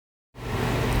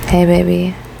Hey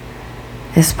baby,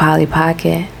 it's Polly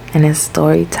Pocket and it's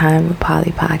story time with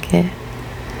Polly Pocket.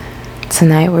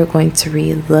 Tonight we're going to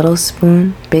read Little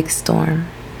Spoon, Big Storm,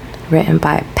 written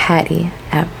by Patty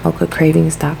at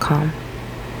mochacravings.com.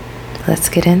 Let's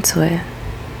get into it.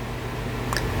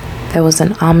 There was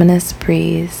an ominous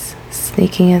breeze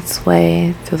sneaking its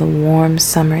way through the warm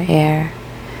summer air.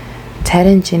 Ted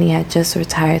and Ginny had just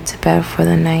retired to bed for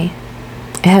the night.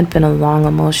 It had been a long,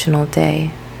 emotional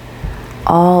day.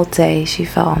 All day she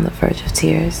felt on the verge of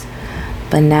tears,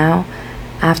 but now,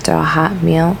 after a hot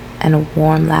meal and a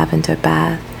warm lavender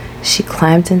bath, she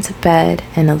climbed into bed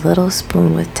in a little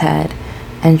spoon with Ted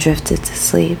and drifted to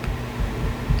sleep.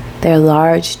 Their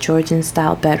large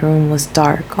Georgian-style bedroom was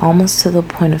dark, almost to the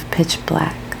point of pitch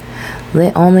black,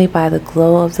 lit only by the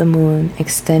glow of the moon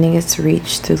extending its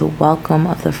reach through the welcome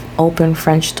of the open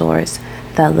French doors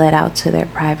that led out to their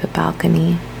private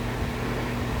balcony.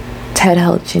 Ted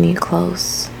held Ginny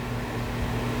close.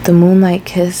 The moonlight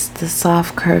kissed the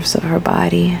soft curves of her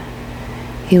body.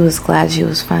 He was glad she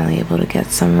was finally able to get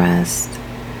some rest.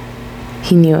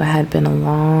 He knew it had been a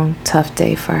long, tough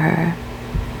day for her.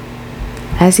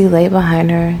 As he lay behind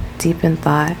her, deep in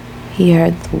thought, he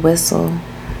heard the whistle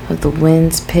of the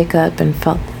winds pick up and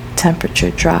felt the temperature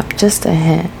drop just a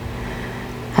hint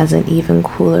as an even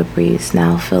cooler breeze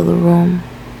now filled the room.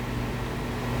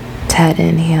 Ted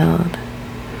inhaled.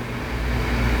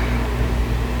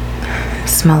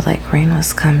 It smelled like rain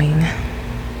was coming.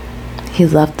 He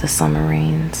loved the summer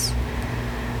rains.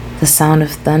 The sound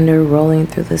of thunder rolling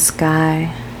through the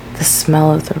sky, the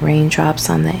smell of the raindrops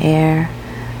on the air,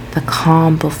 the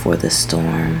calm before the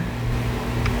storm.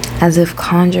 As if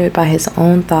conjured by his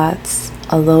own thoughts,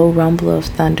 a low rumble of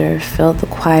thunder filled the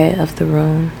quiet of the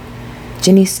room.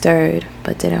 Ginny stirred,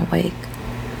 but didn't wake.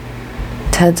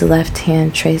 Ted's left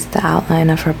hand traced the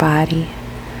outline of her body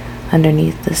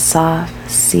underneath the soft,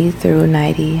 see-through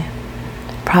nightie.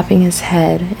 Propping his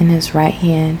head in his right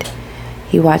hand,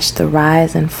 he watched the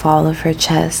rise and fall of her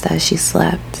chest as she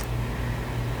slept.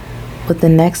 With the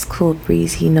next cool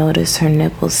breeze, he noticed her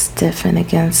nipples stiffen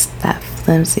against that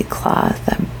flimsy cloth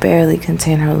that barely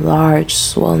contained her large,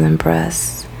 swollen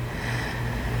breasts.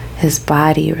 His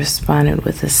body responded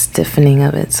with a stiffening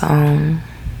of its own.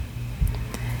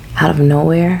 Out of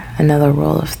nowhere, another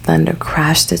roll of thunder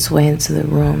crashed its way into the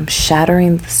room,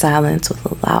 shattering the silence with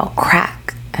a loud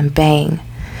crack and bang.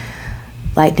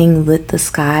 Lightning lit the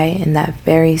sky in that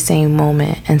very same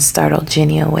moment and startled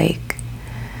Ginny awake.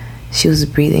 She was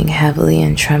breathing heavily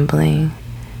and trembling.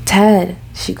 "Ted,"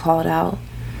 she called out.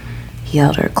 He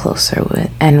held her closer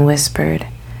and whispered,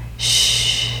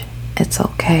 "Shh, it's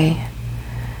okay.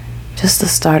 Just the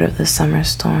start of the summer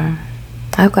storm.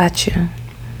 I've got you."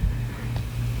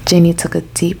 Ginny took a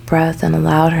deep breath and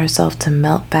allowed herself to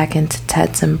melt back into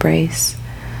Ted's embrace.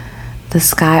 The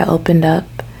sky opened up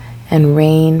and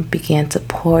rain began to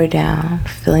pour down,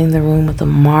 filling the room with a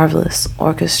marvelous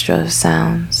orchestra of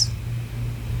sounds.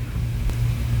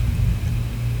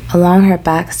 Along her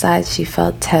backside, she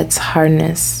felt Ted's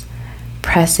hardness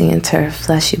pressing into her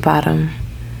fleshy bottom.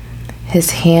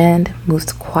 His hand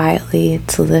moved quietly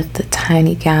to lift the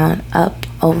tiny gown up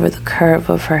over the curve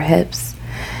of her hips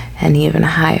and even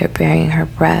higher, bearing her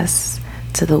breasts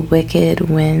to the wicked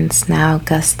winds now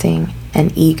gusting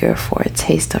and eager for a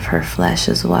taste of her flesh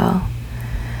as well.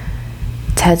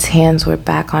 Ted's hands were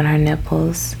back on her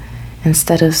nipples.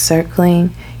 Instead of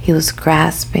circling, he was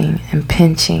grasping and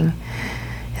pinching.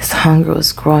 His hunger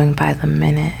was growing by the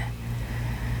minute.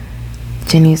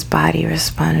 Ginny's body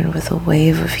responded with a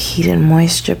wave of heated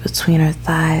moisture between her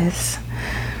thighs.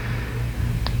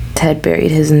 Ted buried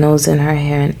his nose in her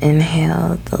hair and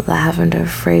inhaled the lavender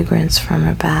fragrance from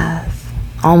her bath.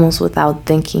 Almost without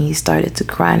thinking, he started to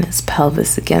grind his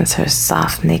pelvis against her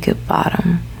soft, naked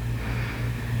bottom.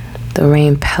 The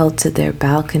rain pelted their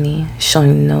balcony,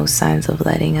 showing no signs of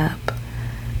letting up.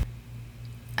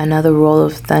 Another roll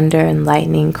of thunder and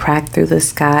lightning cracked through the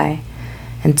sky,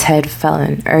 and Ted felt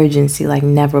an urgency like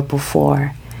never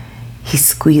before. He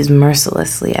squeezed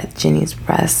mercilessly at Ginny's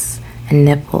breasts and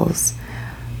nipples.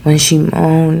 When she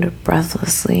moaned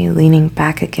breathlessly, leaning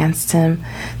back against him,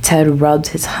 Ted rubbed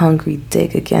his hungry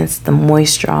dick against the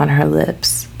moisture on her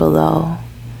lips below,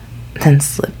 then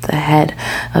slipped the head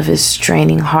of his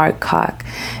straining hard cock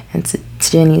into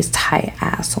Ginny's tight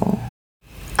asshole.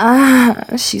 "Ah!"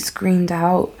 she screamed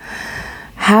out,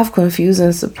 half confused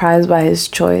and surprised by his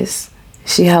choice.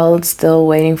 She held still,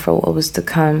 waiting for what was to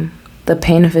come. The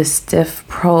pain of his stiff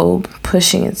probe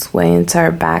pushing its way into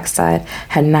her backside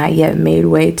had not yet made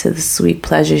way to the sweet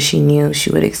pleasure she knew she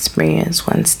would experience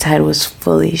once Ted was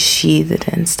fully sheathed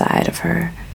inside of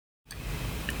her.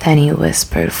 Then he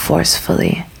whispered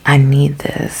forcefully, I need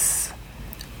this.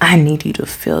 I need you to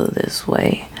feel this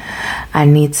way. I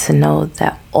need to know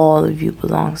that all of you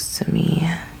belongs to me.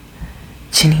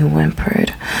 Ginny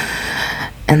whimpered,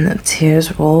 and the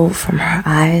tears rolled from her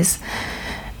eyes.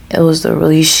 It was the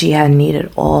release she had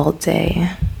needed all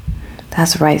day.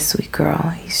 That's right, sweet girl.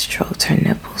 He stroked her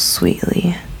nipples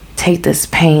sweetly. Take this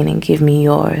pain and give me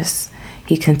yours,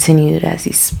 he continued as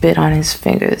he spit on his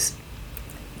fingers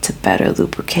to better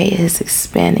lubricate his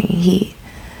expanding heat.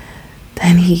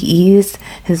 Then he eased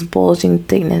his bulging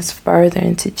thickness further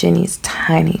into Ginny's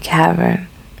tiny cavern.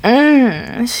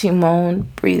 She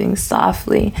moaned, breathing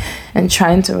softly and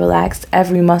trying to relax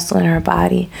every muscle in her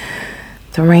body.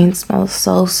 The rain smelled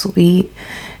so sweet,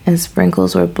 and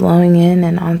sprinkles were blowing in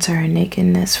and onto her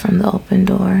nakedness from the open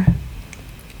door.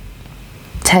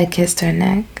 Ted kissed her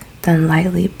neck, then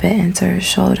lightly bit into her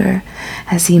shoulder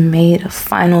as he made a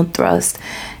final thrust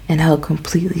and held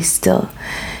completely still,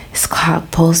 his cock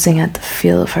pulsing at the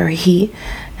feel of her heat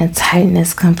and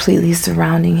tightness completely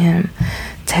surrounding him.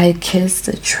 Ted kissed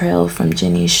the trail from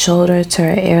Ginny's shoulder to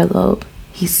her earlobe.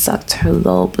 He sucked her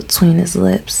lobe between his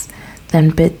lips, then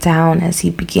bit down as he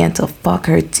began to fuck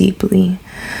her deeply.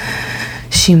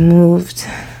 She moved,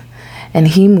 and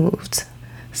he moved,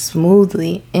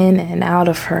 smoothly in and out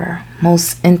of her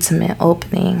most intimate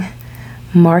opening,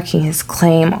 marking his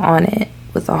claim on it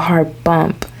with a hard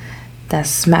bump that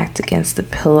smacked against the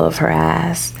pillow of her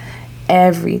ass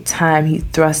every time he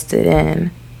thrust it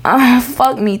in.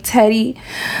 Fuck me, Teddy,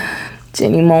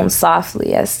 Ginny moaned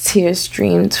softly as tears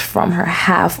streamed from her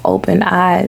half-opened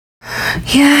eyes.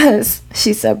 Yes,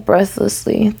 she said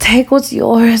breathlessly. Take what's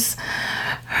yours.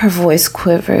 Her voice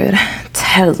quivered.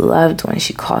 Ted loved when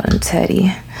she called him Teddy.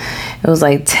 It was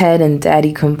like Ted and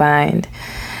Daddy combined.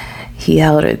 He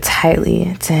held her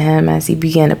tightly to him as he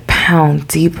began to pound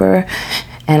deeper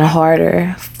and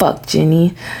harder. Fuck,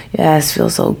 Ginny. Your ass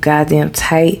feels so goddamn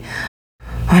tight.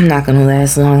 I'm not gonna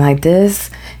last long like this.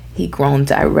 He groaned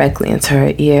directly into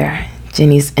her ear.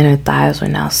 Ginny's inner thighs were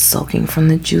now soaking from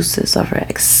the juices of her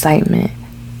excitement,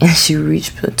 and she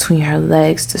reached between her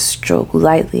legs to stroke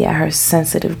lightly at her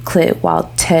sensitive clit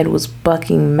while Ted was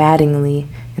bucking maddeningly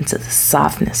into the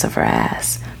softness of her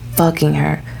ass, fucking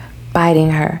her,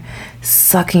 biting her,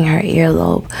 sucking her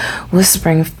earlobe,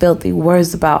 whispering filthy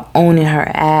words about owning her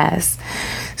ass,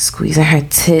 squeezing her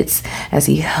tits as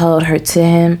he held her to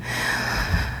him.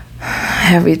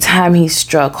 Every time he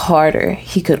struck harder,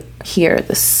 he could hear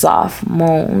the soft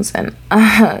moans and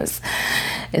ahs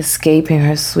escaping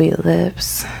her sweet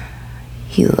lips.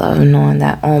 He loved knowing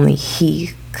that only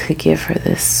he could give her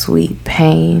this sweet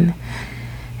pain.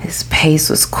 His pace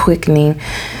was quickening.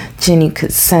 Ginny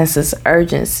could sense his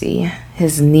urgency,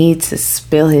 his need to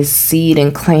spill his seed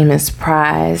and claim his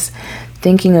prize.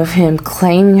 Thinking of him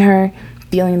claiming her,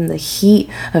 feeling the heat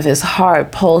of his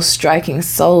hard pulse striking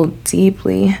so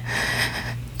deeply,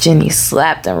 Ginny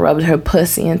slapped and rubbed her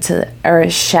pussy into the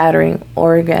earth-shattering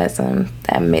orgasm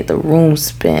that made the room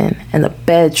spin and the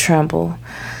bed tremble.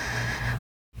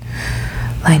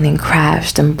 Lightning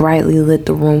crashed and brightly lit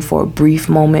the room for a brief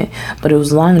moment, but it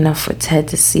was long enough for Ted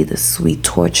to see the sweet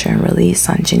torture and release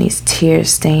on Ginny's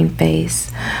tear-stained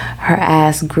face. Her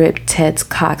ass gripped Ted's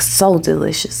cock so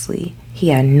deliciously, he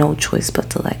had no choice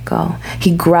but to let go. He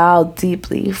growled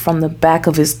deeply from the back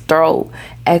of his throat,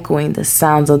 echoing the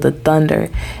sounds of the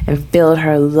thunder, and filled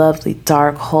her lovely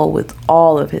dark hole with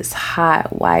all of his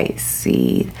hot white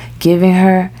seed, giving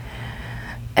her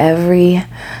every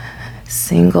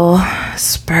single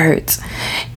spurt.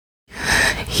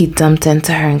 He dumped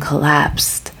into her and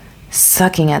collapsed,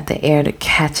 sucking at the air to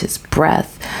catch his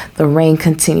breath. The rain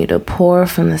continued to pour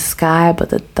from the sky, but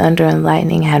the thunder and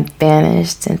lightning had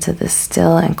vanished into the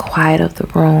still and quiet of the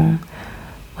room,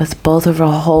 with both of her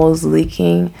holes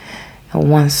leaking and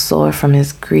one sore from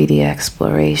his greedy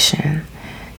exploration.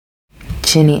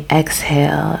 Ginny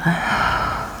exhaled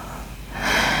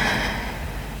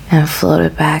and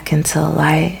floated back into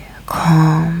light,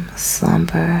 calm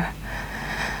slumber,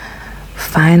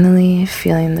 finally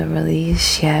feeling the release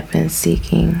she had been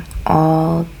seeking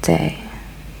all day.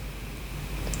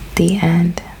 The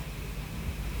end.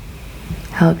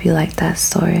 I hope you liked that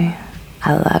story.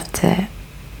 I loved it.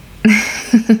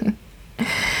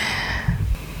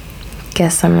 Get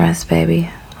some rest, baby.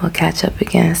 We'll catch up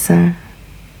again soon.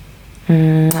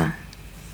 Mwah.